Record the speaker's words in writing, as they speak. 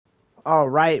All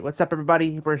right, what's up,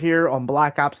 everybody? We're here on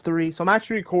Black Ops 3. So I'm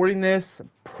actually recording this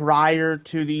prior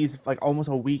to these, like almost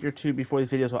a week or two before these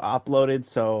videos were uploaded.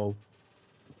 So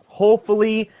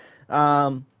hopefully,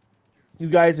 um, you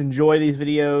guys enjoy these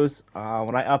videos.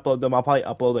 When I upload them, I'll probably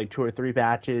upload like 2 or 3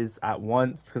 batches at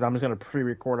once because I'm just gonna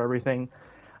pre-record everything.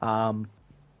 Um,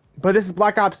 but this is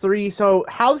Black Ops 3. So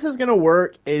how this is gonna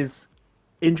work is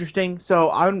interesting. So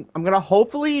I'm gonna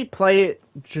hopefully play it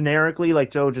generically,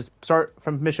 like Joe. Just start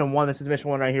from mission one. This is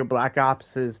mission one right here. Black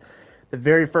Ops is the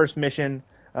very first mission.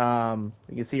 You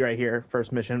can see right here,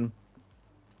 first mission.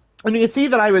 And you can see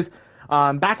that I was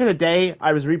back in the day.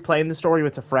 I was replaying the story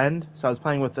with a friend. So I was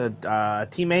playing with a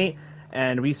teammate,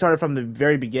 and we started from the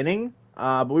very beginning.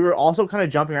 But we were also kind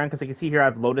of jumping around because you can see here I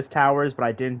have Lotus Towers, but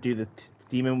I didn't do the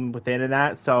demon within and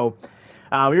that. So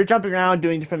we were jumping around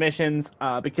doing different missions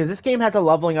because this game has a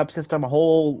leveling up system, a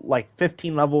whole like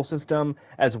 15 level system,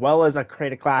 as well as a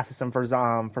create a class system for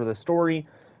the story.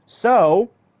 So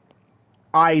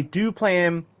I do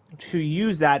plan to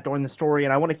use that during the story,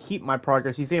 and I want to keep my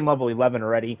progress. You see, I'm level 11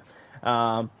 already.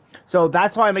 Um, so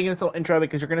that's why I'm making this little intro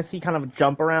because you're gonna see kind of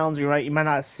jump arounds. You might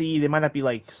not see. They might not be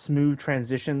like smooth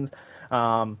transitions,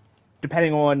 um,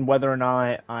 depending on whether or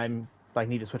not I'm like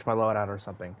need to switch my loadout or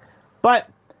something. But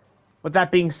with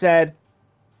that being said,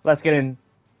 let's get into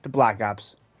Black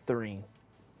Ops 3.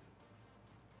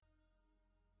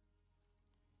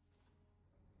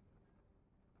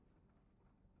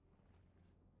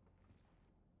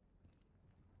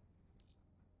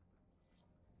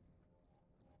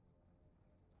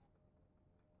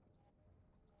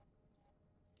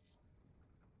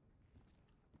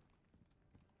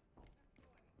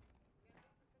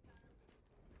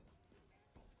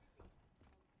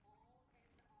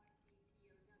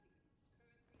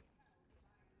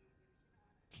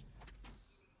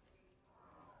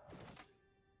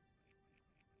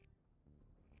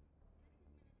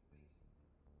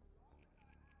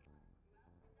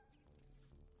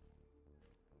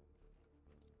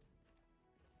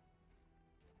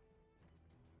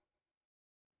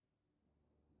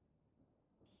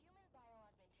 Human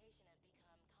bioaugmentation has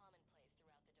become commonplace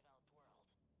throughout the developed world.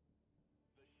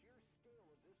 The sheer scale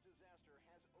of this disaster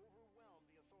has overwhelmed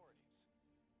the authorities.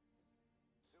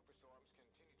 Superstorms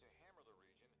continue to hammer the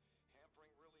region,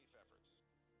 hampering relief efforts.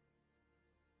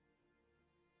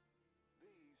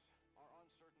 These are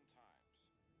uncertain times.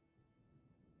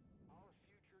 Our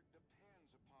future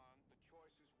depends upon the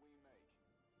choices we make.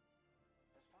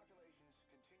 As populations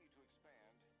continue to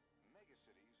expand,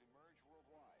 megacities emerge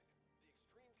worldwide. The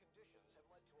extreme conditions have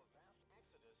led to a vast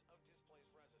exodus of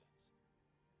displaced residents.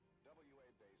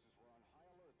 WA bases were on high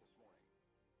alert this morning.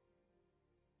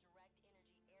 Direct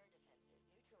energy air defenses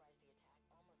neutralized the attack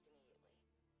almost immediately.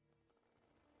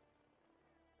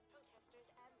 Protesters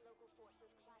and local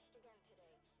forces clashed again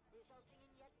today, resulting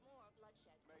in yet more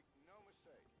bloodshed. Make no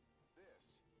mistake, this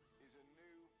is a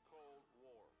new Cold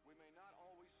War. We may not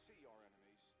always see our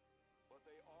enemies, but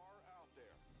they are out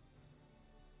there.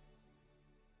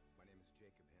 My name is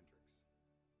Jacob Hendricks.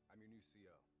 I'm your new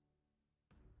CO.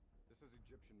 This is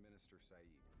Egyptian Minister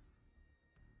Saeed,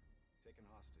 taken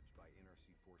hostage by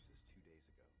NRC forces 2 days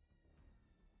ago.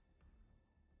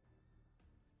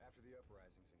 After the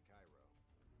uprisings in Cairo,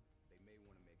 they may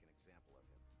want to make an example of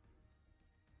him.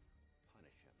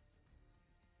 Punish him.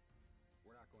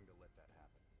 We're not going to let that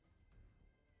happen.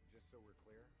 Just so we're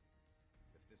clear,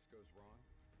 if this goes wrong,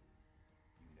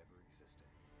 you never existed.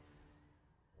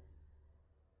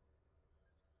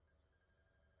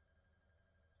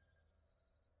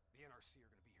 The NRC are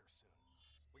going to be here soon.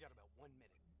 We got about 1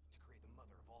 minute to create the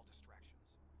mother of all distractions.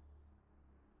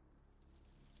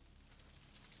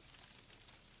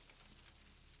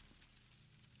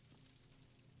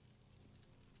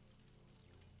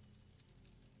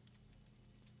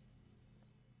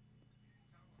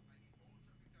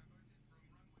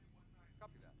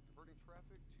 Copy that. Diverting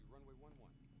traffic to runway 11.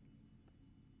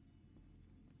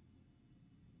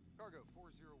 Cargo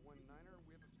 4019er,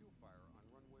 we have a fuel fire on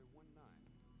runway 19.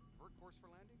 Divert course for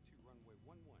landing to runway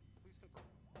 11. Please confirm.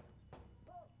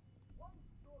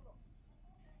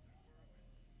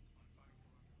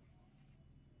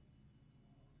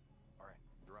 All right,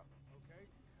 you're up. Okay,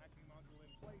 hacking module in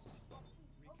place.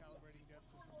 Recalibrating death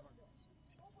system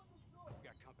target. We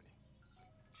got company.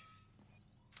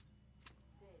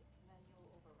 Dave, manual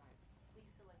override. Please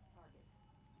select targets.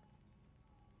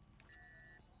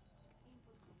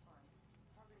 Input confirmed.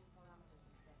 Targeting parameters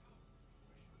accepted.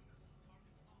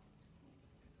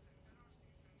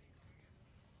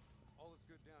 All is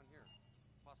good down here.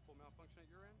 Possible malfunction at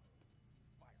your end?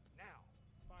 Fire now!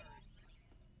 Firing.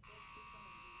 Dead system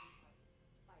and targets.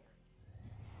 Firing.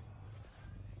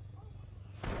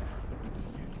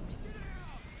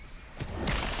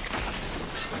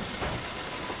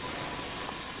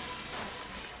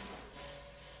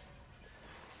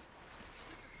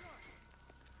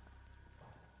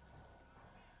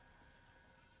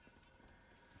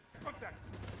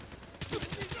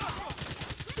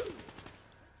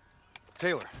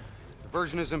 Taylor,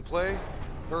 diversion is in play.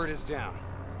 Bird is down.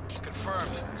 Confirmed.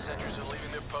 Sentries are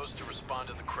leaving their post to respond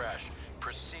to the crash.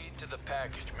 Proceed to the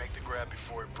package. Make the grab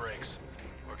before it breaks.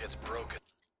 Or gets broken.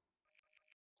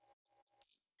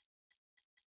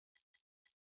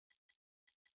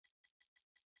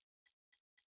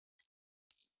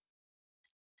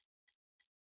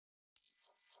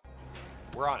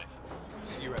 We're on it.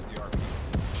 See you at the RP.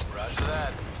 Roger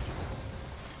that.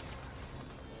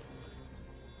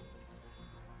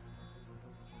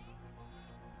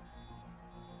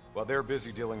 While they're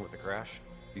busy dealing with the crash,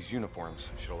 these uniforms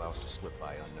should allow us to slip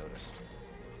by unnoticed.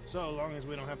 So long as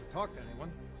we don't have to talk to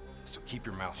anyone. So keep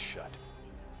your mouth shut.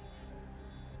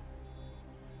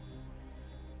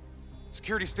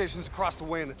 Security stations across the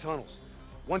way in the tunnels.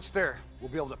 Once there, we'll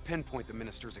be able to pinpoint the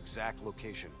minister's exact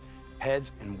location.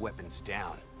 Heads and weapons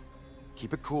down.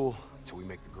 Keep it cool until we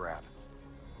make the grab.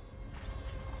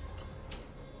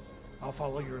 I'll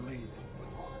follow your lead.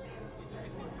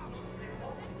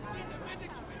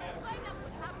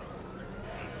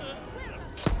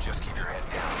 Just keep your head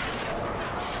down.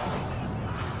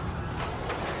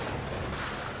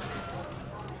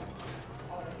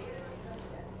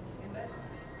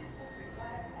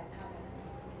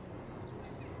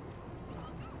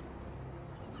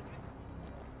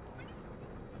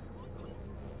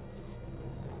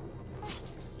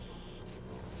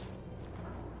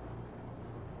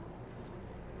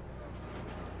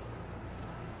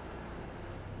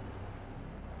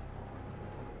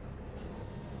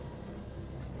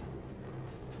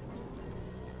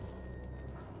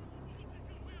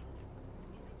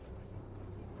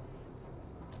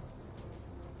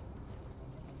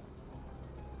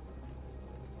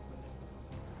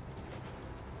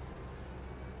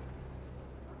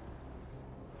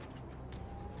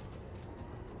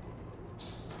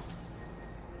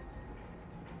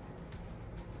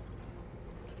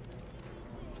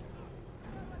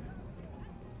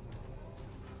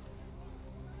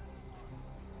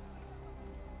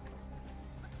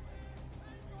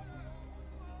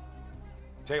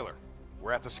 Taylor,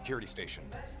 we're at the security station.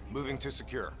 Moving to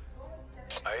secure.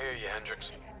 I hear you,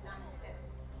 Hendricks.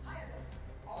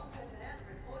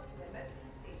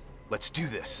 Let's do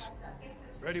this.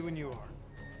 Ready when you are.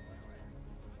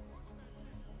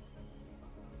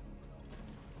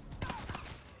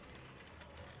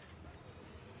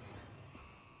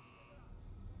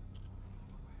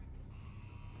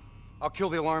 I'll kill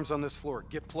the alarms on this floor.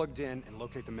 Get plugged in and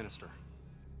locate the minister.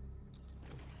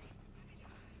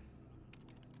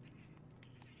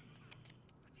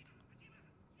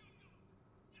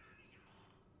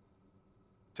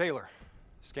 Taylor,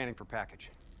 scanning for package.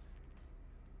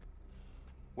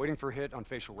 Waiting for hit on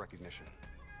facial recognition.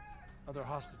 Other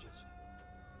hostages.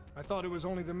 I thought it was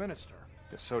only the minister.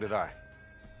 Yeah, so did I.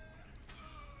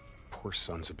 Poor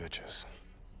sons of bitches.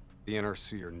 The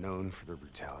NRC are known for their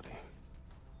brutality.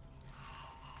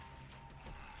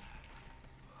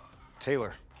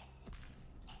 Taylor,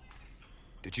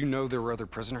 did you know there were other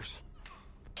prisoners?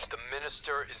 The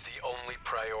minister is the only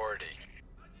priority.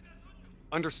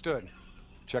 Understood.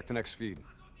 Check the next feed.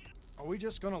 Are we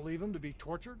just gonna leave him to be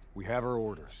tortured? We have our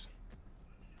orders.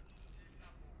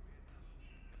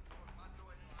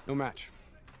 No match.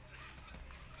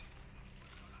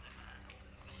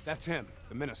 That's him,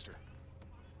 the minister.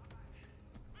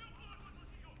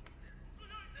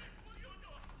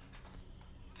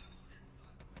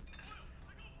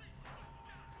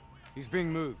 He's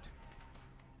being moved.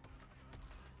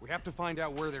 We have to find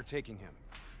out where they're taking him.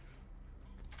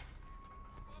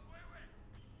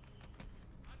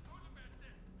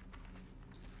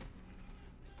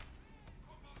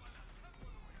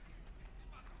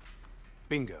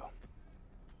 Bingo.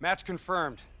 Match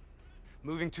confirmed.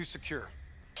 Moving to secure.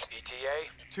 ETA?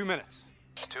 2 minutes.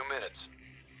 2 minutes.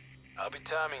 I'll be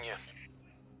timing you.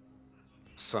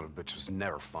 Son of a bitch was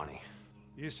never funny.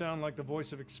 You sound like the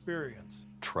voice of experience.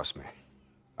 Trust me,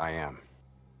 I am.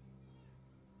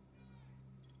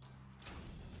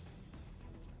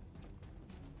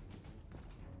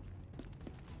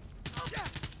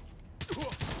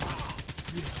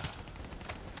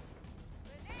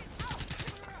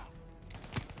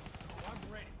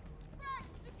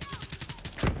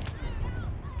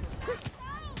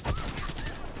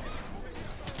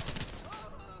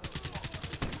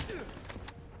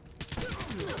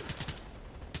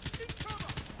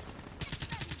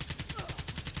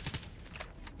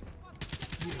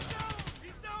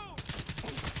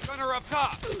 Gunner up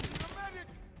top!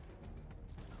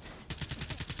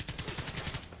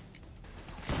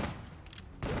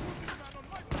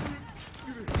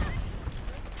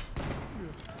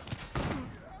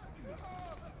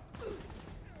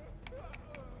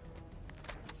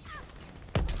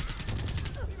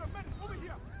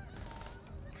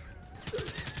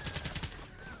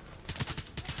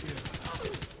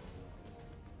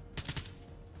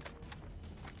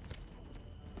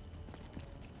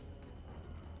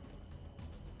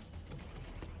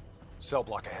 cell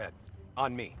block ahead.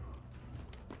 On me.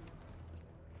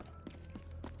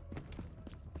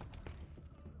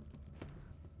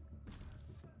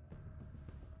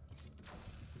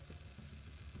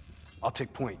 I'll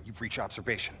take point. You breach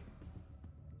observation.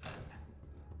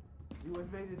 You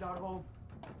invaded our home.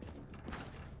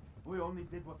 We only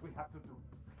did what we have to do.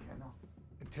 We cannot.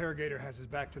 Interrogator has his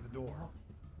back to the door.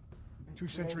 2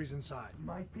 sentries inside.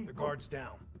 My people. The guard's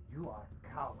down. You are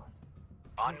coward.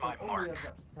 On my Only mark. of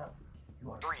yourself. You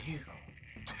are 3, hero.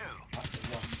 2, Not the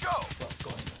one go! who are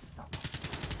going to stop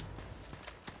us.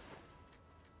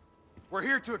 We're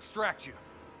here to extract you.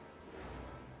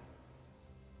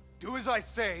 Do as I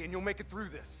say, and you'll make it through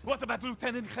this. What about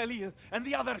Lieutenant Khalil and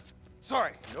the others?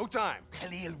 Sorry, no time.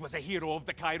 Khalil was a hero of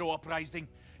the Cairo uprising.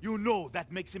 You know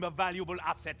that makes him a valuable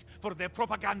asset for their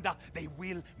propaganda. They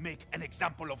will make an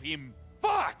example of him.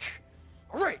 Fuck!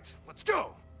 All right, let's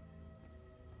go.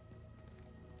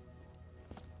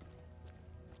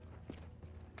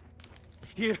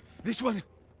 Here, this one.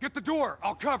 Get the door,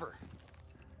 I'll cover.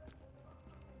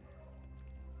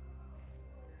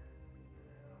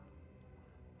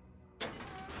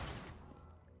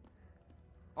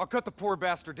 I'll cut the poor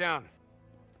bastard down.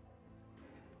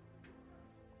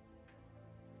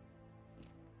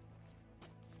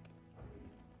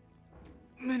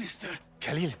 Minister.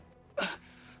 Khalil.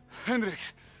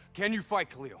 Hendricks. Can you fight,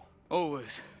 Khalil?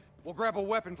 Always. We'll grab a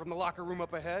weapon from the locker room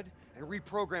up ahead and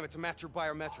reprogram it to match your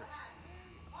biometrics.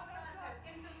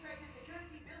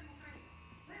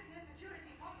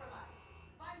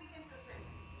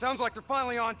 Sounds like they're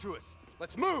finally on to us.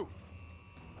 Let's move!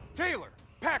 Taylor,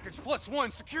 package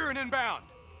 +1, secure and inbound.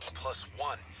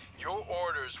 +1. Your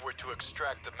orders were to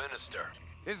extract the minister.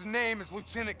 His name is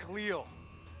Lieutenant Khalil.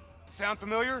 Sound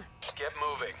familiar? Get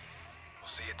moving. We'll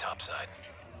see you topside.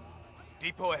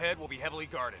 Depot ahead will be heavily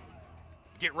guarded.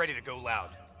 Get ready to go loud.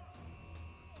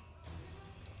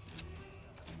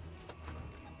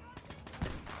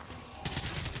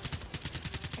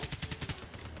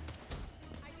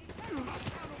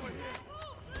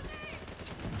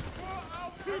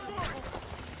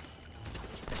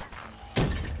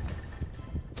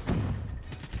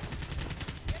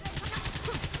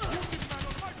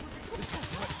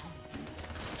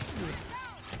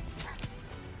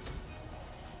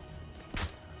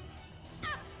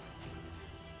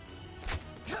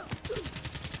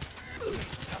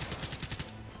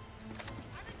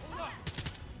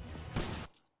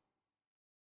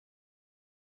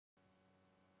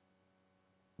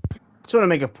 Just want to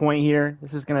make a point here.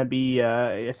 This is gonna be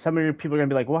some of your people are gonna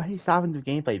be like, "Why are you stopping the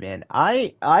gameplay, man?"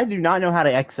 I do not know how to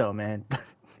EXO, man.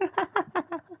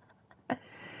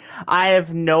 I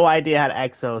have no idea how to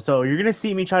EXO. So you're gonna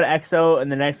see me try to EXO in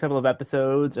the next couple of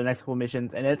episodes or next couple of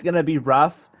missions, and it's gonna be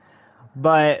rough.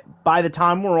 But by the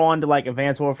time we're on to like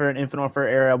Advanced Warfare and Infinite Warfare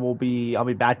era, I'll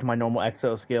be back to my normal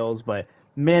EXO skills. But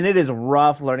man, it is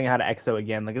rough learning how to EXO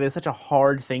again. Like it is such a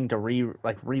hard thing to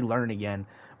relearn again.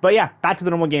 But yeah, back to the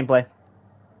normal gameplay.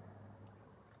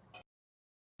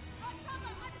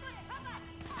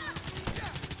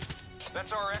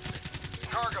 That's our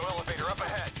exit. Cargo elevator up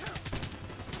ahead.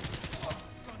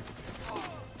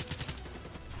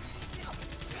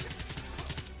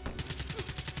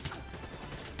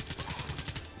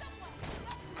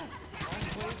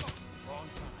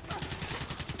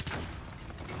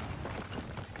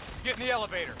 Get in the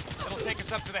elevator. It'll take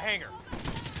us up to the hangar.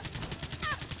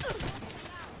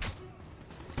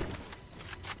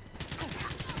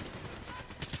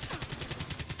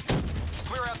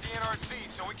 Clear out the NRC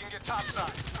so we can get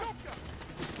topside.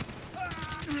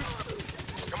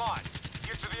 Come on,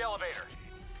 get to the elevator.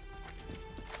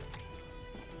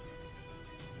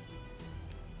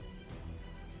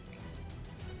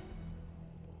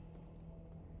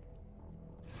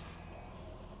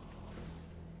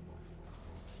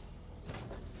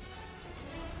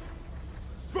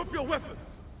 Drop your weapons!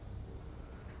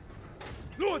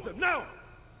 Lower them, now!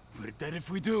 We're dead if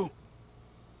we do.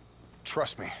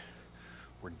 Trust me,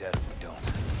 we're dead if we don't.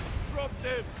 Drop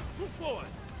them! Move forward!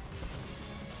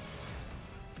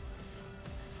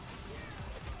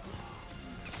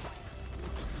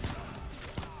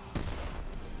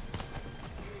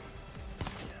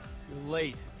 You're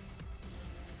late.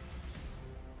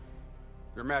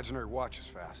 Your imaginary watch is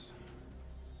fast.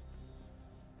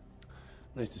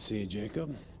 Nice to see you,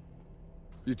 Jacob.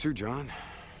 You too, John.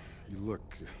 You look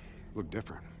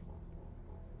different.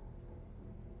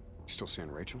 You still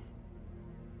seeing Rachel?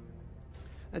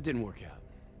 That didn't work out.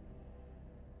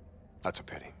 That's a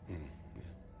pity. Yeah.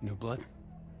 New blood?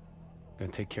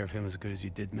 Gonna take care of him as good as you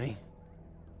did me?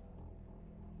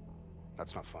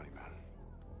 That's not funny, man.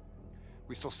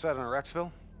 We still set on our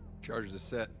exfil? Charges are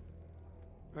set.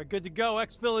 All right, good to go.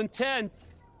 Exfil in 10.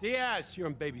 Diaz, you're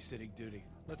on babysitting duty.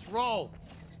 Let's roll.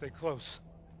 Stay close.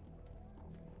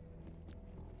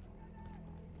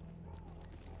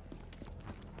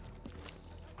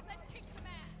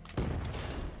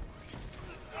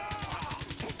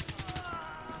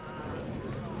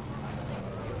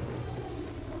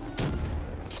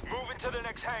 Move into the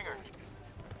next hangar.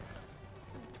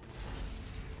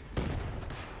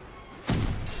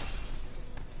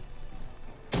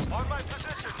 On my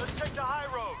position, let's take the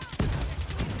high road.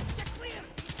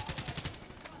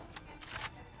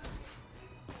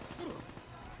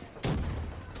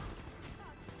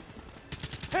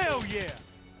 Hell yeah!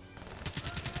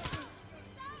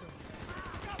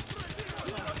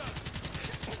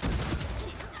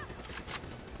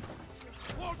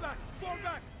 Fall back! Fall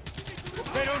back!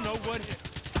 They don't know what hit.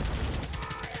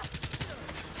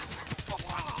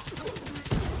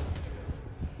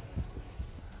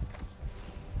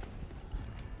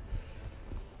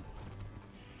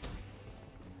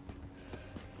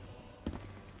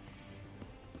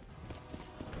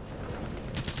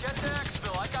 Get to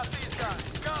Exfil, I got these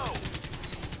guys. Go!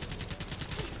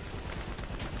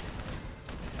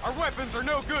 Our weapons are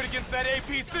no good against that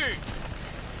APC!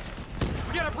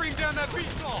 We gotta bring down that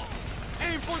beast-law!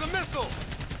 Aim for the missiles!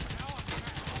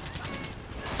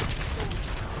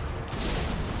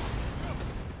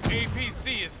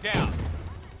 APC is down.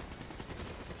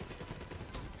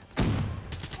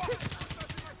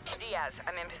 Diaz,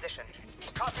 I'm in position.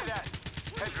 Copy that.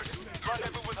 Hendricks,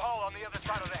 rendezvous with Hall on the other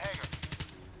side of the hangar.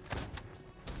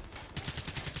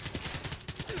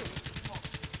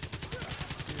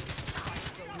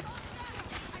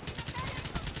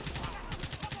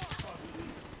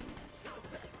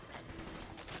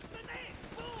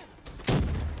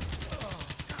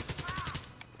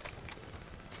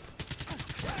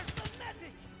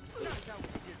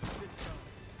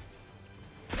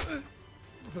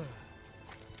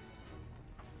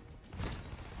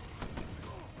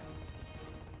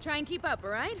 Try and keep up,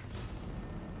 all right?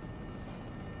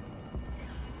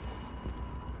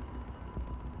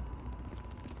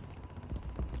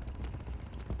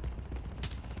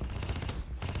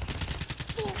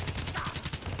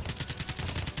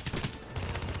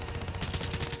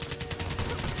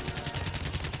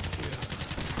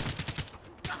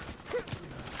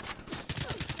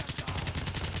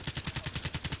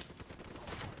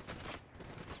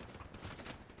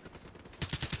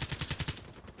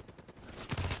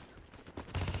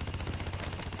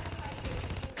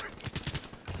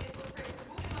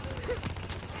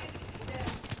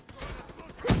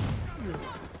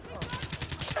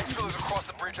 Exfil is across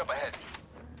the bridge up ahead.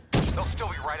 They'll still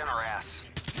be right on our ass.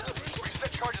 We've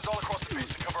set charges all across the base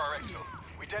to cover our exfil.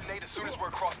 We detonate as soon as we're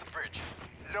across the bridge.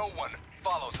 No one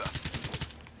follows us.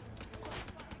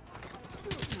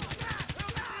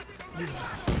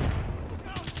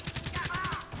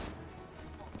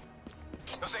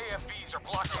 Those AFVs are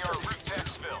blocking our route to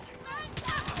exfil.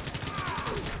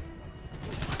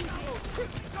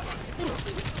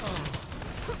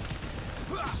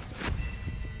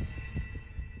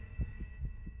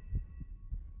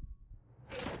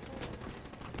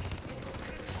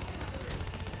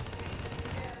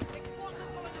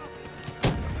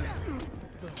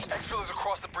 Exfil is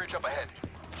across the bridge up ahead.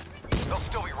 They'll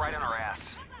still be right on our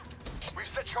ass. We've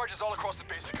set charges all across the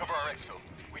base to cover our exfil.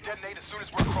 We detonate as soon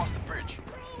as we're across the bridge.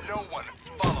 No one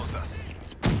follows us.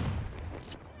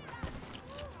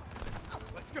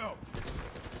 Let's go!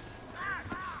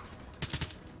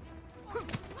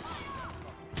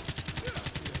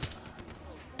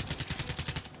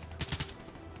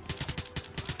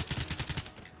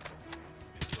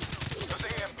 Those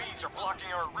AFVs are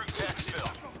blocking our route to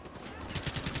exfil.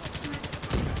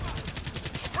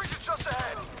 Bridge is just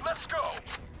ahead. Let's go!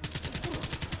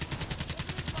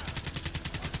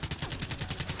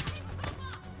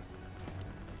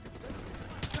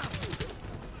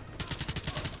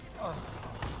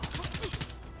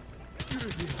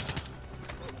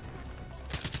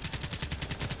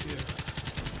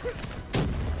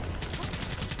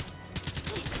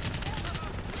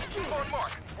 Keep on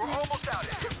mark. We're almost out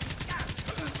of here.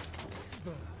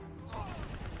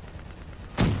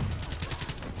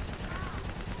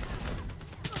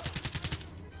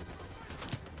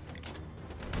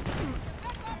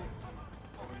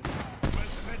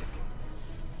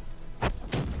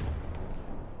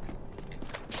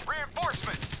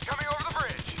 Reinforcements coming over the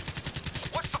bridge.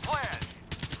 What's the plan?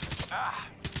 Ah,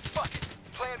 fuck it.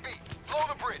 Plan B. Blow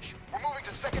the bridge. We're moving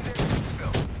to secondary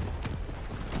exfil.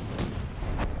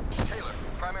 Taylor,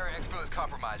 primary exfil is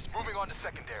compromised. Moving on to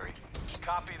secondary.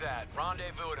 Copy that.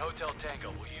 Rendezvous at Hotel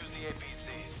Tango. We'll use the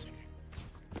APCs.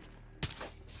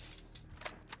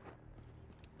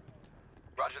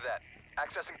 Roger that.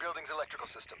 Accessing building's electrical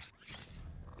systems.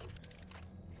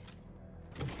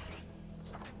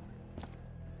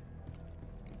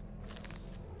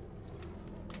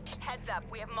 Heads up,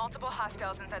 we have multiple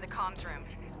hostiles inside the comms room.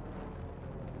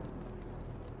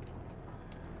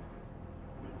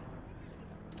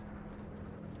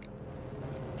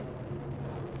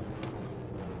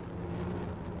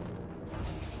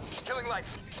 Killing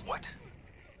lights. What?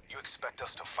 You expect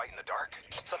us to fight in the dark?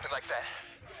 Something like that.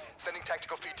 Sending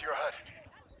tactical feed to your HUD.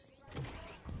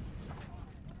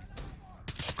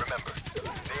 Remember,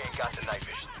 they ain't got the night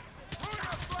vision.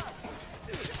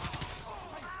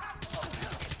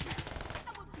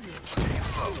 Take it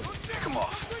slow. Pick them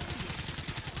off.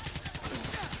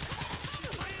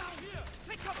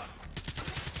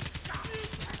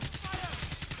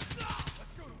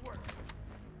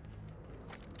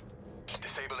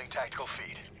 Disabling tactical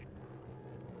feed.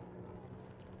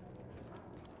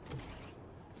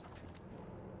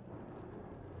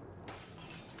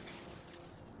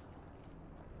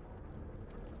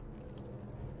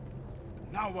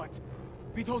 Now what?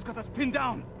 Vito's got us pinned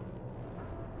down!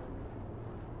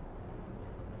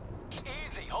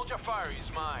 Easy, hold your fire, he's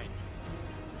mine.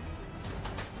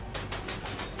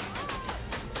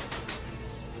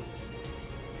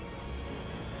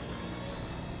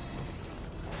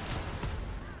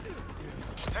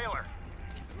 Taylor,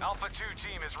 Alpha 2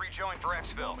 team has rejoined for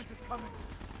exfil.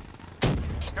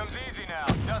 Comes easy now,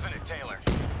 doesn't it, Taylor?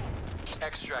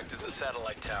 Extract is the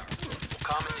satellite tower. We'll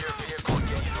commandeer a vehicle and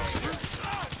get you to extract.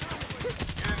 You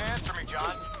didn't answer me,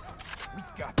 John.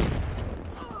 We've got this.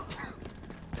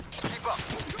 Keep up.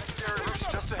 Secondary route's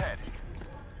just ahead.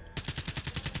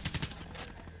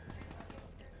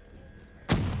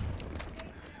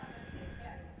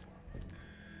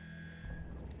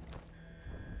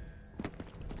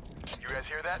 You guys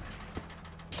hear that?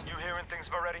 You hearing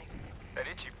things already? That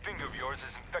itchy finger of yours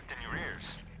is infecting your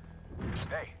ears.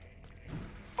 Hey,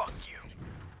 fuck you.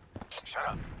 Shut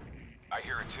up. I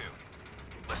hear it too.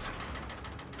 Listen.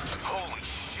 Holy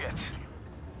shit.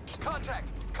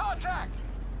 Contact! Contact!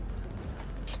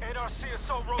 NRC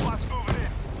assault robots moving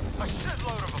in. A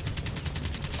shitload of them.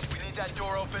 We need that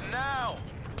door open now.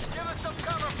 Give us some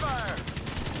cover fire.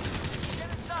 Get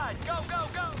inside. Go, go,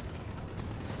 go.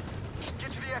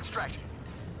 Get to the extract.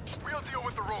 We'll deal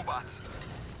with the robots.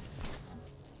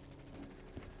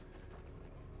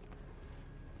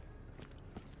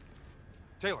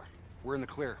 Taylor, we're in the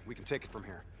clear. We can take it from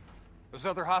here. Those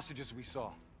other hostages we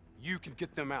saw, you can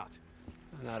get them out.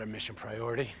 Not a mission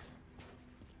priority.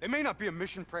 They may not be a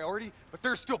mission priority, but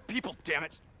they're still people, damn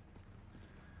it!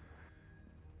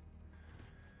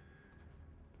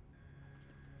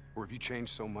 Or have you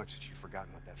changed so much that you've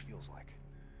forgotten what that feels like?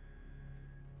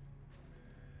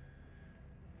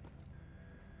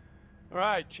 All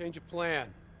right, change of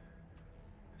plan.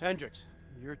 Hendricks,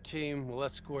 your team will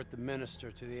escort the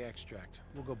minister to the extract.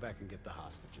 We'll go back and get the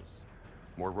hostages.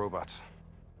 More robots.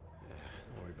 Yeah,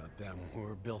 don't worry about them.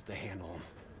 We're built to handle them.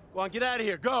 Go on, get out of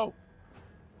here, go!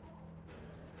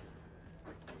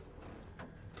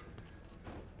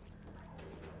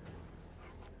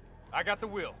 I got the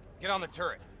wheel. Get on the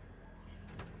turret.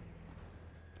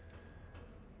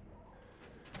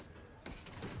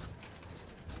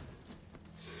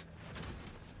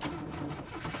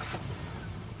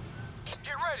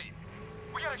 Get ready!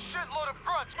 We got a shitload of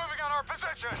grunts moving on our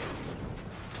position!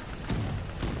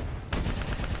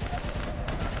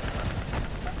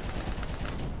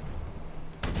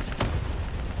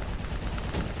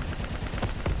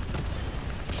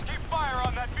 Keep fire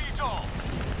on that VTOL!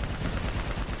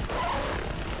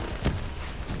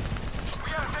 We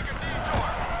gotta take a detour!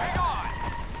 Hang on!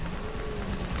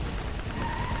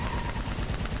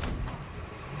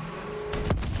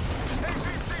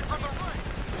 APC from the right!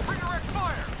 Redirect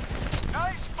fire!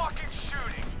 Nice fucking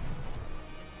shooting!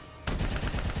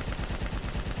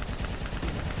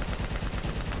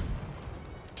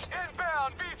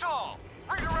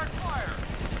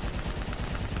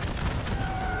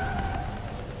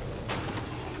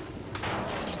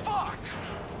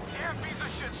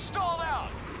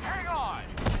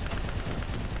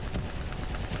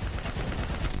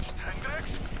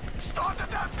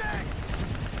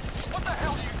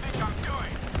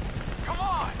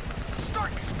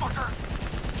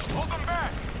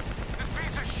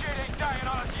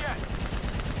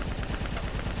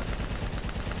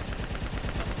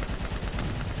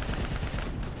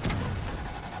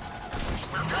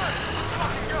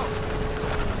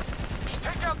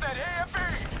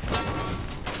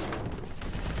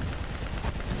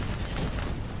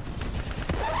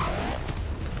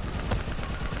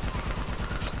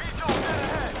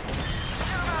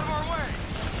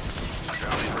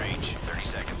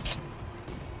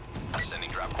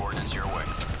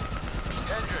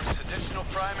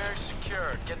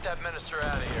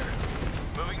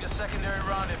 secondary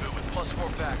rendezvous with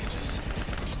 +4 packages.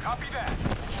 Copy that.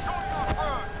 Going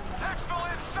off-road.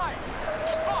 Exfil in sight.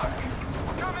 Fuck!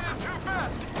 We're coming in too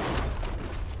fast.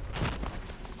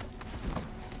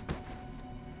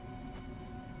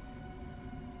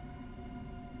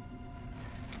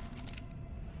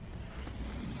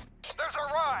 There's our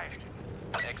ride.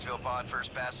 Exfil pod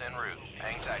first pass en route.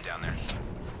 Hang tight down there.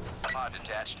 Pod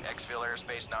detached. Exfil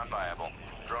airspace non-viable.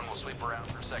 Drone will sweep around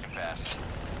for a second pass.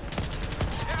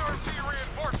 NRC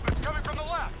reinforcements coming from the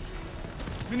left.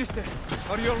 Minister,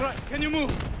 are you alright? Can you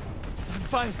move? I'm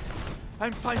fine.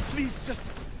 I'm fine. Please, just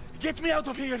get me out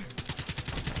of here.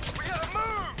 We gotta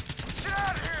move! Get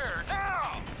out of here,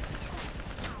 now!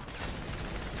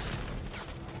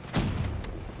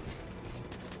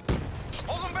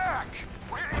 Hold them back!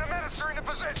 We're getting the Minister into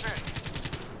position!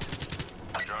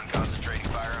 Drone concentrating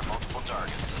fire on multiple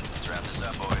targets. Let's wrap this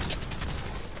up, boys.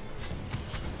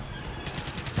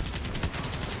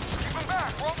 Keep them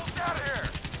back! We're almost out of here!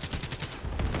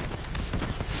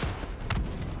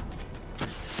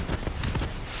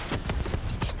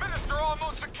 Minister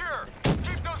almost secure!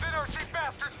 Keep those NRC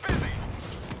bastards busy!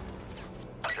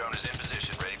 Drone is in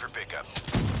position, ready for pickup.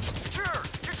 Secure!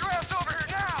 Get your ass over here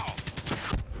now!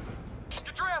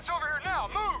 Get your ass over here now!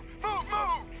 Move! Move!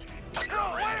 Move!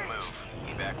 Drone ready to move.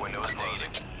 Evac window is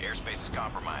closing. Airspace is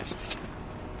compromised.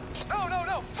 No, no,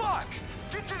 no! Fuck!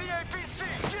 Get to the APC!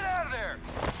 Get out of there!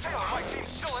 Taylor, my team's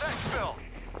still at Exfil!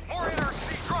 More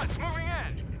NRC grunts moving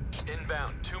in!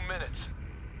 Inbound, 2 minutes.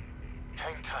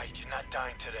 Hang tight, you're not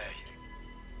dying today.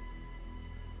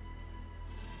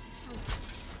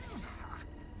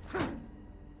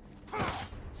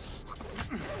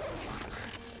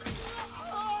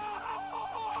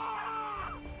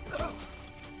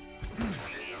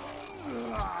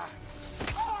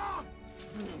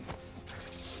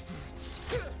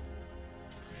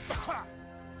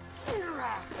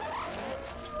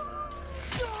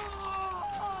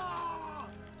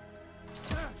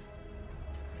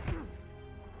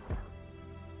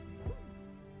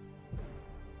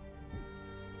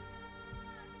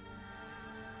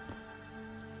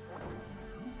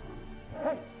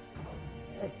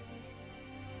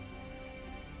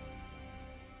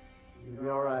 You'll be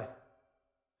all right.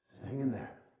 Just hang in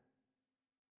there.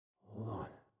 Hold on.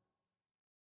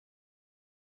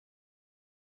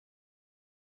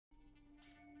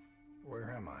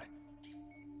 Where am I?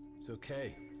 It's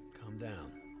okay. Calm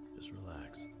down. Just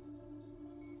relax.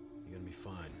 You're gonna be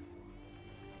fine.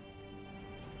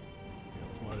 You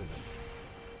got smarter than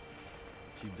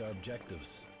achieved our objectives.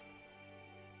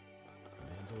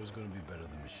 Man's always gonna be better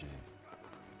than machine.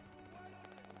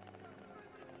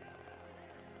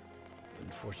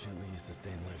 Unfortunately, you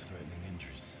sustained life-threatening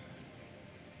injuries.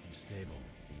 You're stable,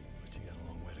 but you got a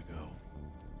long way to go.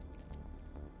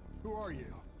 Who are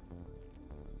you?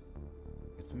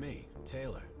 It's me,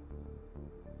 Taylor.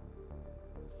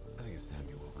 I think it's time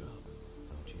you woke up,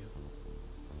 don't you?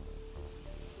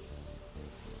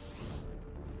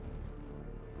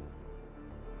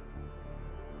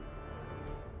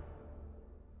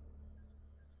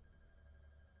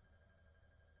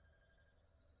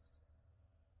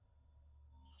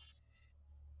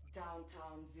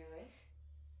 Downtown Zurich.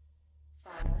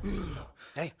 Fire.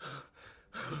 Hey!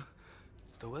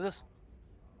 Still with us?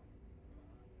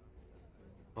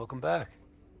 Welcome back.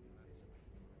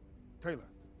 Taylor.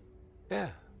 Yeah.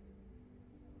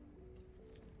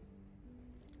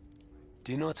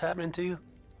 Do you know what's happening to you?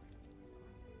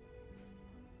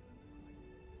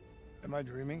 Am I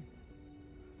dreaming?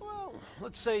 Well,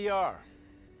 let's say you are.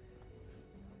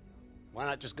 Why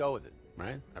not just go with it,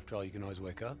 right? After all, you can always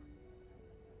wake up.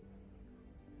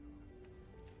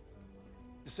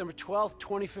 December 12th,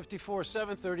 2054,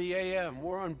 7:30 a.m.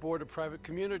 We're on board a private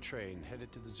commuter train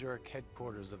headed to the Zurich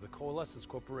headquarters of the Coalescence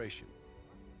Corporation.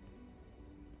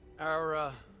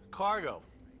 Our cargo,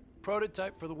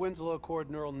 prototype for the Winslow Accord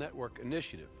Neural Network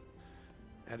Initiative.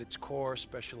 At its core,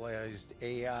 specialized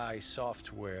AI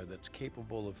software that's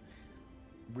capable of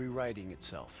rewriting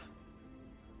itself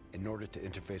in order to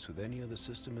interface with any other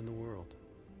system in the world.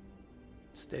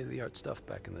 State-of-the-art stuff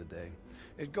back in the day.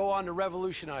 It'd go on to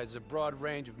revolutionize a broad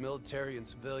range of military and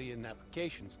civilian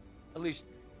applications. At least,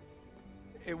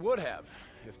 it would have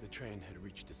if the train had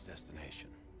reached its destination.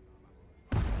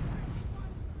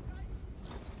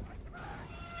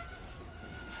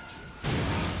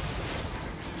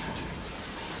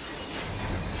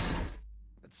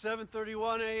 At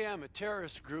 7:31 a.m., a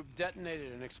terrorist group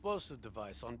detonated an explosive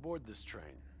device on board this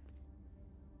train.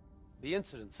 The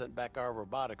incident sent back our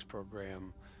robotics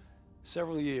program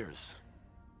several years.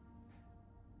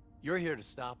 You're here to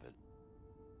stop it.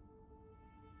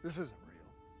 This isn't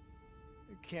real.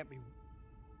 It can't be.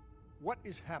 What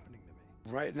is happening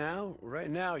to me? Right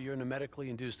now, you're in a medically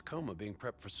induced coma being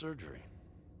prepped for surgery.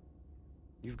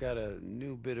 You've got a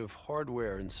new bit of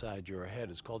hardware inside your head.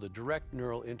 It's called a direct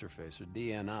neural interface, or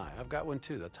DNI. I've got one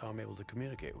too. That's how I'm able to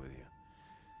communicate with you.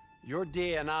 Your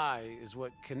DNI is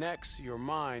what connects your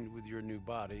mind with your new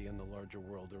body and the larger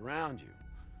world around you.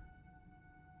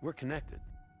 We're connected.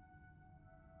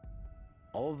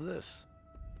 All of this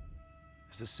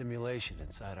is a simulation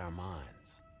inside our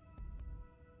minds.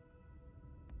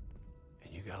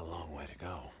 And you got a long way to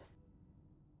go.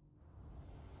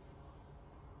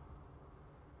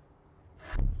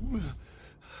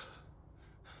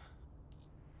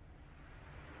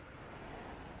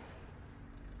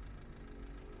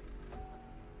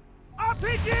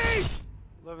 RPG!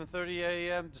 11:30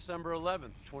 a.m., December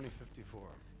 11th, 2054.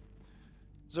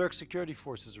 Zerg security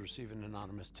forces receive an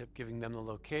anonymous tip giving them the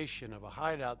location of a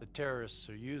hideout the terrorists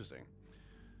are using.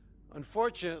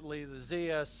 Unfortunately, the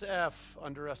ZSF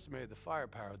underestimated the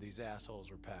firepower these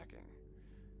assholes were packing.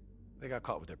 They got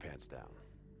caught with their pants down,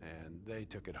 and they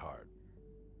took it hard.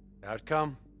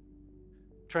 Outcome?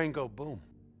 Train go boom.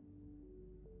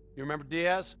 You remember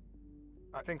Diaz?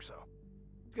 I think so.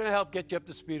 It's gonna help get you up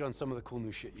to speed on some of the cool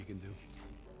new shit you can do.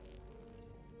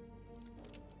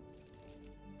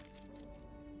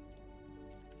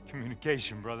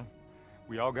 Communication, brother.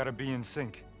 We all gotta be in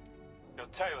sync. Yo,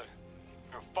 Taylor,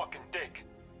 you're a fucking dick.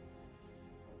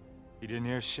 You didn't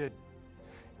hear shit?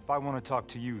 If I want to talk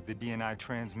to you, the DNI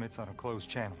transmits on a closed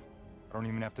channel. I don't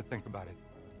even have to think about it.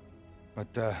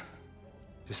 But,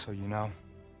 just so you know,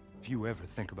 if you ever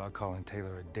think about calling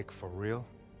Taylor a dick for real,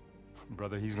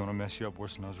 brother, he's gonna mess you up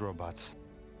worse than those robots.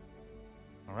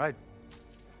 All right,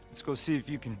 let's go see if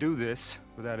you can do this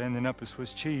without ending up as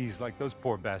Swiss cheese like those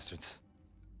poor bastards.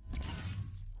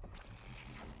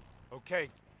 Okay,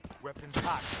 weapons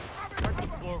hot. Wipe the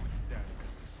floor with these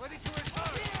assholes. Ready to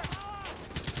respond!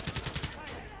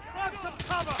 Grab some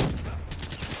cover!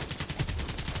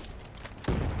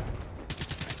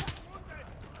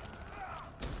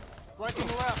 Flanking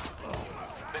the left.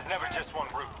 There's never just one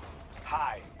route.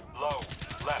 High, low,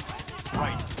 left,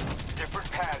 right. Different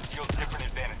paths yield different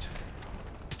advantages.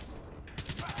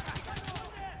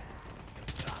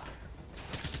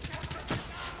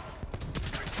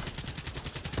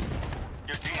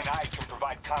 Your DNI can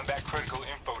provide combat critical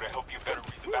info to help you better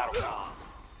read the battlefield.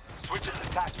 Switch it to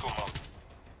tactical mode.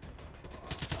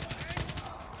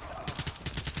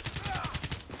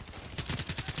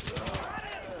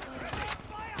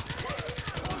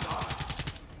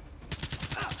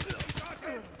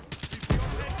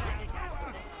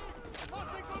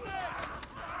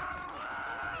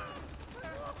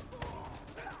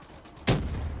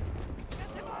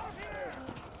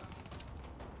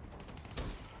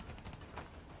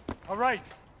 All right,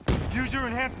 use your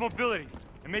enhanced mobility.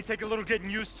 It may take a little getting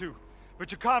used to,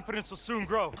 but your confidence will soon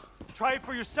grow. Try it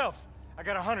for yourself. I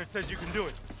got a hunter that says you can do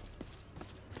it.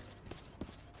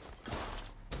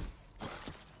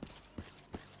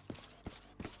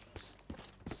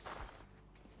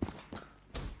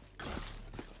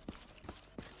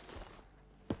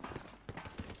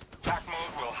 Attack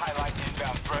mode will highlight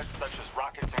inbound threats such as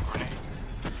rockets and grenades.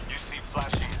 You see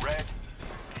flashing red,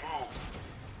 move.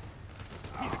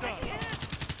 He's done.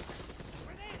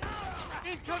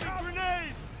 Incoming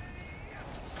grenade!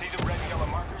 See the red and yellow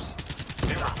markers?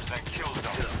 They represent kill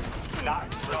zones,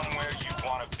 not somewhere you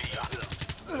want to be.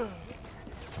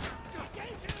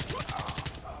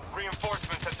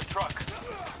 Reinforcements at the truck.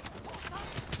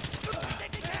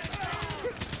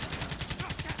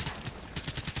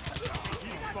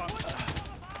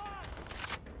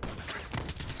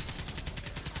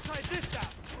 Try this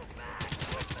out!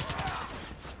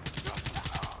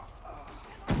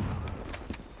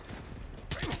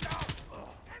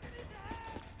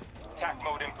 Attack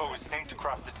mode info is synced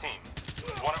across the team.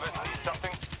 One of us sees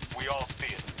something, we all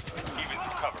see it, even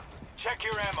through cover. Check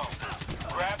your ammo.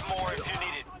 Grab more if you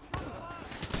need it.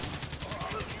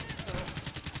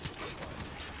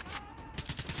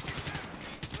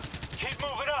 Keep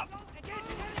moving up.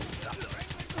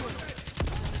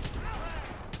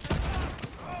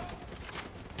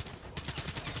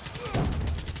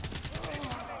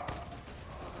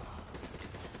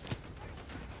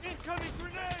 Incoming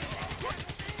grenade!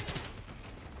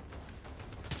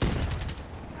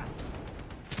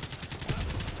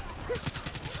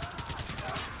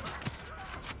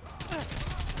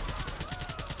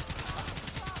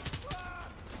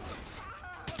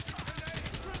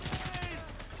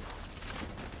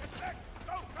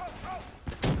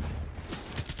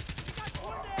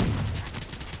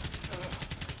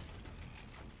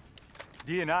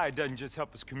 DNI doesn't just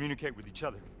help us communicate with each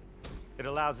other. It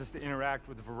allows us to interact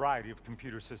with a variety of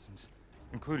computer systems,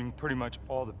 including pretty much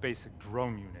all the basic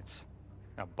drone units.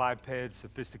 Now, bipeds,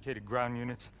 sophisticated ground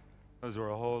units, those are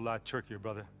a whole lot trickier,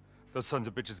 brother. Those sons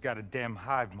of bitches got a damn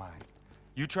hive mind.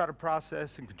 You try to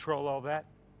process and control all that,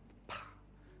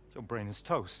 your brain is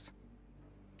toast.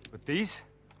 But these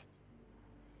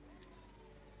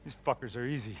fuckers are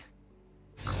easy.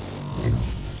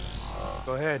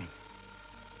 Go ahead.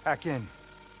 Hack in.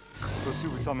 Go see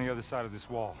what's on the other side of this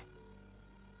wall.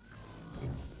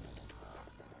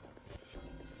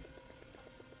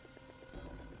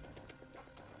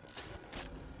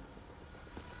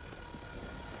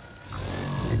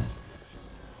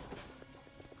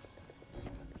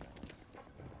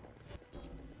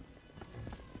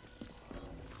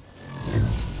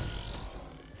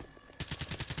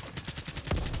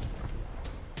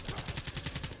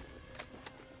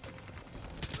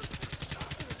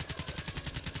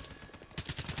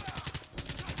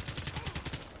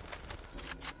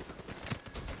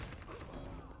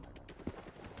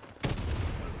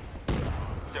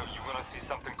 See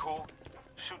something cool?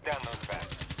 Shoot down those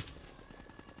bats.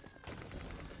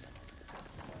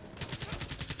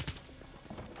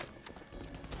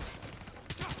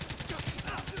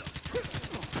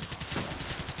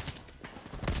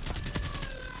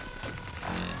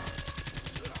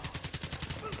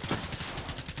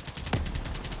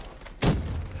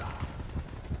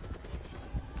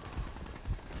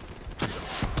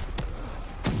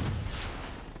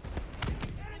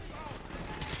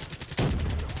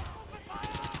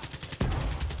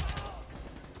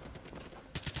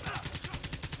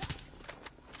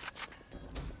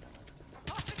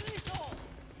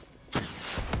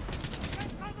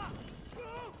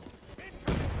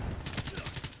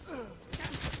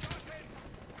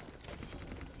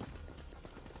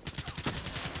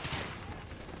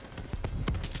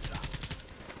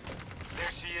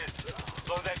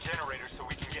 Blow that generator so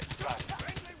we can get inside.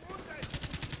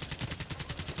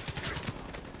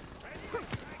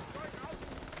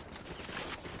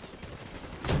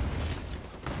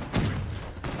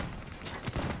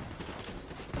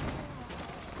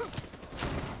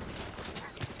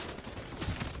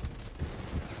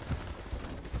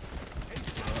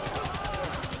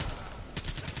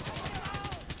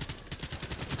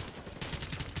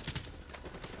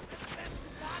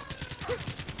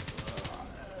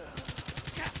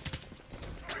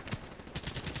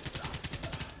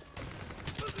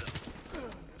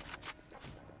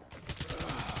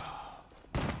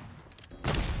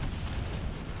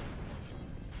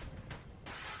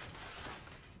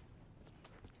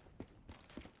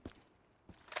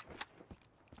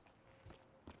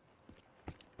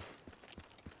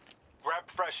 Grab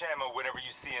fresh ammo whenever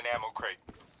you see an ammo crate.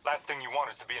 Last thing you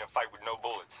want is to be in a fight with no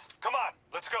bullets. Come on,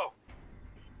 let's go!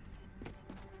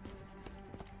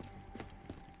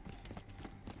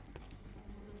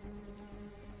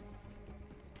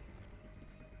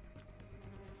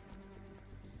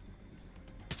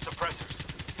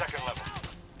 Suppressors, second level.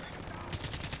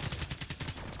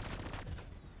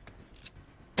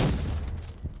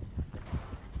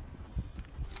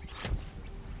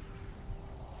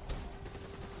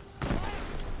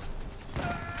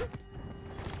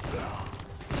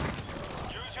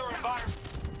 Use your environment.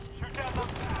 Shoot down those.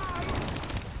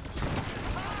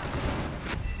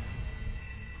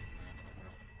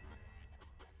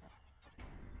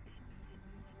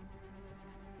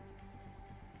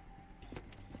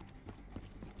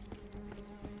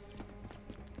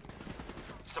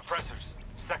 Suppressors,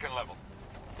 second level.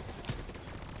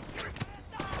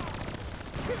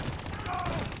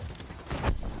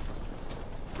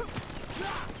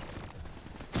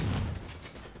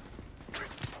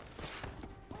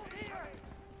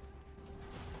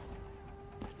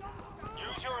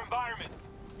 Use your environment.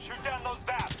 Shoot down those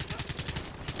VAPs.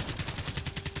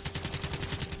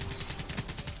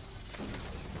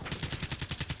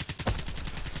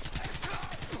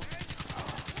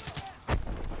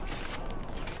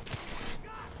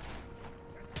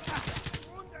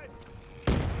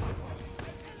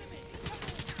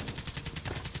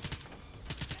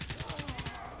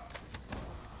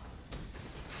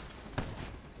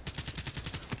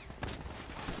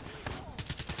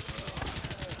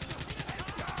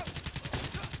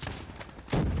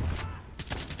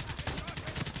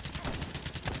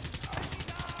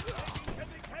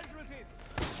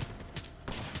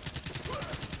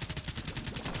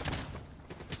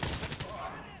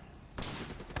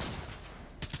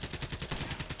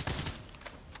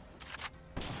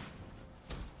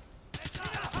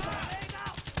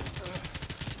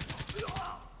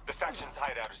 The faction's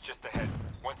hideout is just ahead.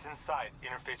 Once inside,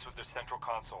 interface with their central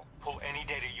console. Pull any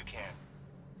data you can.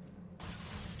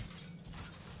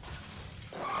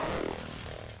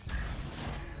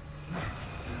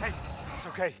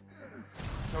 okay.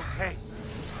 It's okay.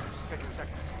 Just take a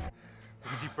second.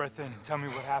 Take a deep breath in and tell me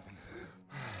what happened.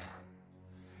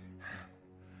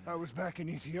 I was back in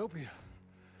Ethiopia.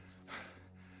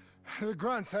 The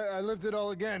grunts, I lived it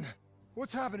all again.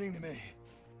 What's happening to me?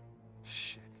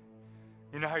 Shit.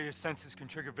 You know how your senses can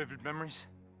trigger vivid memories?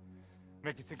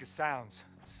 Make you think of sounds,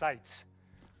 sights,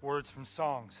 words from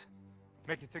songs.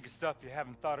 Make you think of stuff you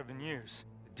haven't thought of in years.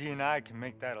 The DNI can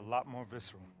make that a lot more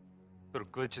visceral. Little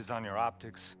glitches on your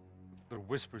optics, little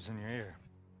whispers in your ear.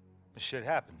 This shit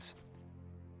happens.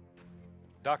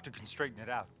 Doctor can straighten it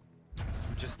out.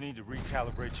 We just need to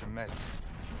recalibrate your meds.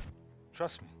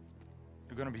 Trust me,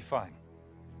 you're gonna be fine.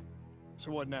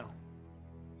 So what now?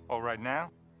 Oh, right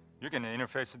now, you're gonna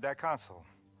interface with that console.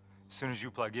 As soon as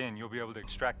you plug in, you'll be able to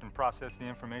extract and process the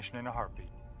information in a heartbeat.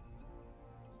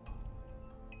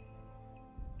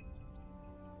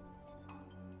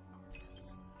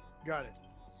 Got it.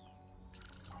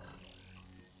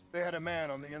 They had a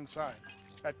man on the inside,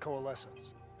 at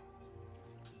Coalescence.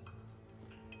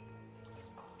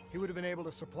 He would have been able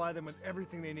to supply them with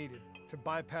everything they needed to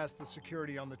bypass the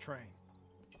security on the train.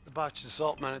 The botched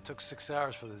assault meant it took 6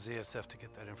 hours for the ZSF to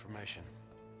get that information.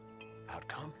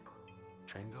 Outcome?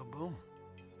 Train go boom.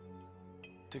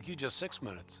 Took you just 6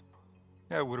 minutes.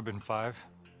 Yeah, it would have been 5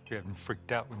 if you hadn't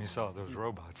freaked out when you saw those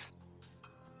robots.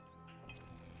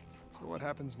 So what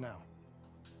happens now?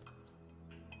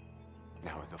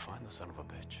 Now we go find the son of a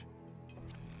bitch.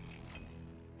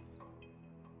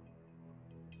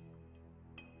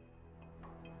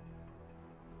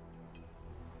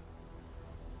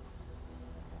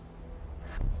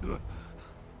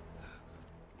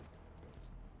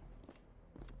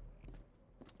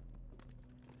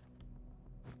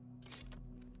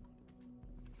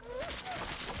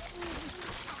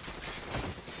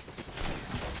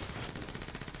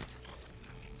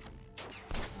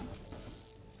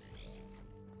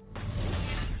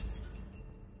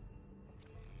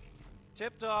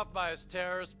 Tipped off by his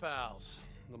terrorist pals.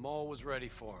 The mole was ready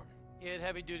for him. He had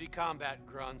heavy-duty combat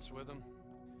grunts with him.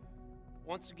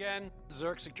 Once again, the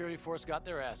Zerk security force got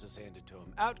their asses handed to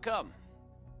him. Outcome.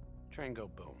 Train go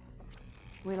boom.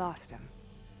 We lost him.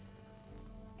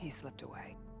 He slipped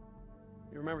away.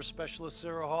 You remember Specialist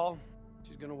Sarah Hall?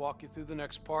 She's gonna walk you through the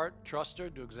next part. Trust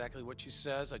her, do exactly what she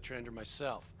says. I trained her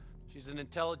myself. She's an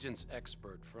intelligence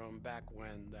expert from back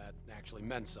when that actually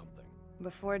meant something.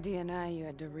 Before DNI, you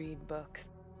had to read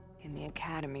books. In the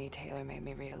academy, Taylor made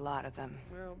me read a lot of them.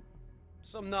 Well,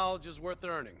 some knowledge is worth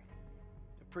earning,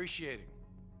 appreciating.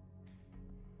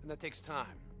 And that takes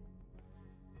time.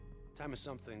 Time is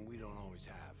something we don't always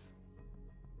have.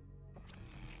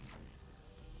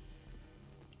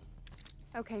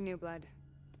 Okay, New Blood.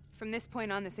 From this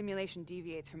point on, the simulation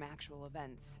deviates from actual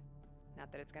events.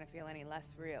 Not that it's gonna feel any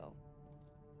less real.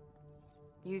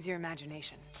 Use your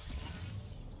imagination.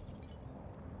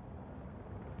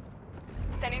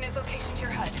 Sending his location to your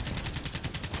HUD.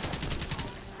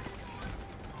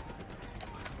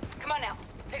 Come on now,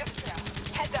 pick up the trail.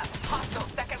 Heads up, hostile,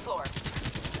 second floor.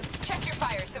 Check your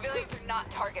fire, civilians are not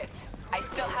targets. I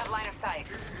still have line of sight.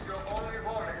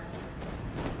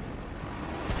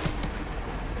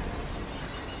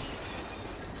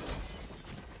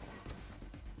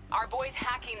 Our boy's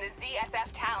hacking the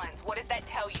ZSF Talons. What does that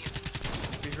tell you?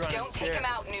 Don't take him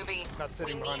out, newbie.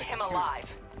 We need him alive.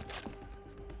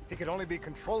 He could only be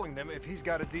controlling them if he's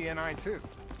got a DNI too.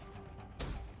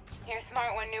 You're a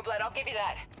smart one, New Blood. I'll give you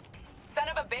that. Son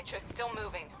of a bitch is still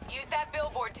moving. Use that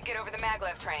billboard to get over the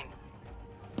maglev train.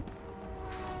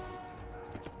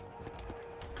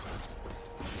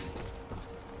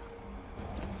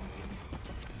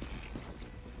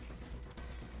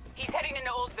 He's heading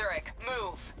into Old Zurich.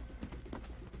 Move.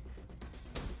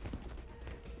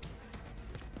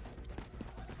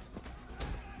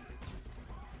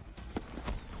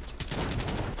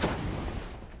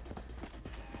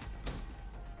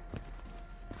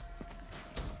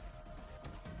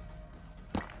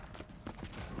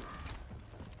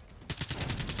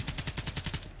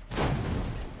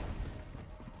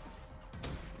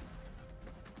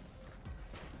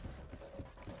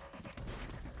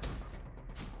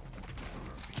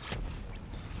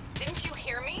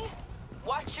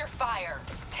 Watch your fire.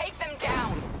 Take them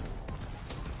down.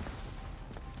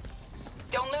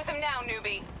 Don't lose him now,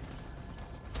 newbie.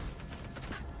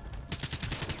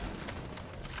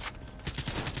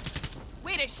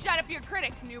 Way to shut up your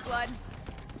critics, New Blood.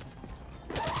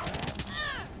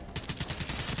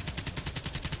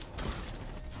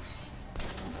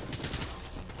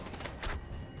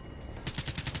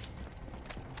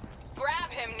 Grab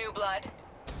him, New Blood.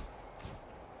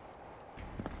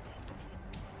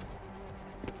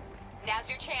 Now's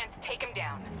your chance. Take him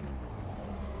down.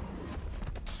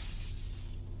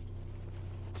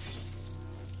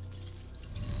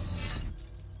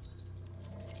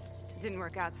 Didn't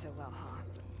work out so well, huh?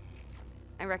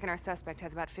 I reckon our suspect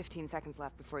has about 15 seconds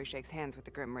left before he shakes hands with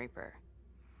the Grim Reaper.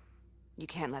 You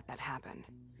can't let that happen.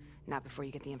 Not before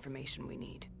you get the information we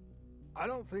need. I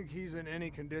don't think he's in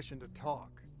any condition to talk.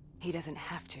 He doesn't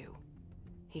have to.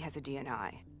 He has a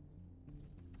DNI.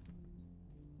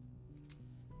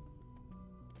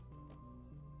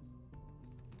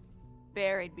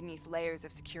 Buried beneath layers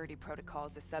of security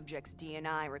protocols, the subject's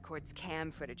DNI records cam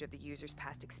footage of the user's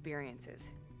past experiences.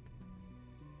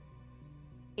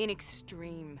 In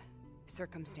extreme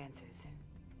circumstances,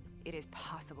 it is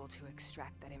possible to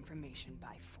extract that information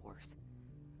by force.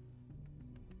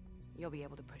 You'll be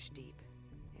able to push deep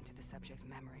into the subject's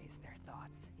memories, their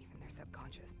thoughts, even their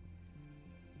subconscious.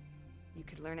 You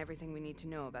could learn everything we need to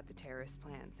know about the terrorist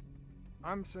plans.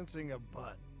 I'm sensing a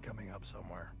butt coming up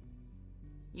somewhere.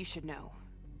 You should know.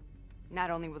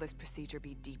 Not only will this procedure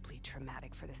be deeply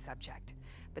traumatic for the subject,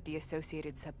 but the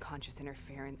associated subconscious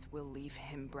interference will leave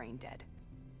him brain dead.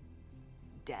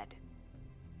 Dead.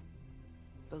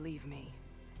 Believe me,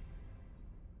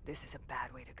 this is a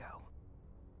bad way to go.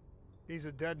 He's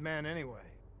a dead man anyway.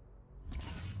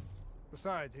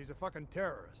 Besides, he's a fucking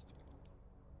terrorist.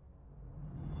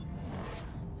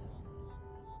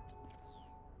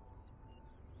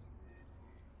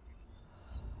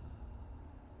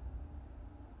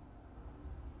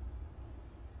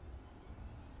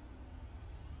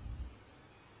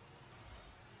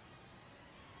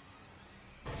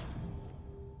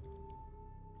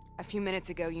 A few minutes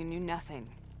ago, you knew nothing.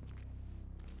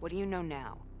 What do you know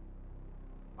now?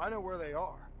 I know where they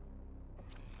are.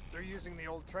 They're using the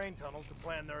old train tunnels to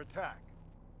plan their attack.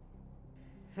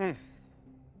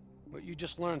 What you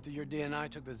just learned that your DNI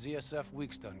took the ZSF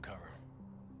weeks to uncover.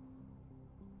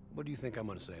 What do you think I'm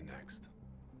gonna say next?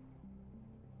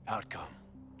 Outcome.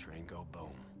 Train go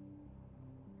boom.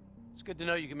 It's good to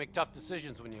know you can make tough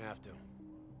decisions when you have to.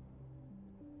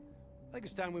 I think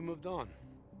it's time we moved on.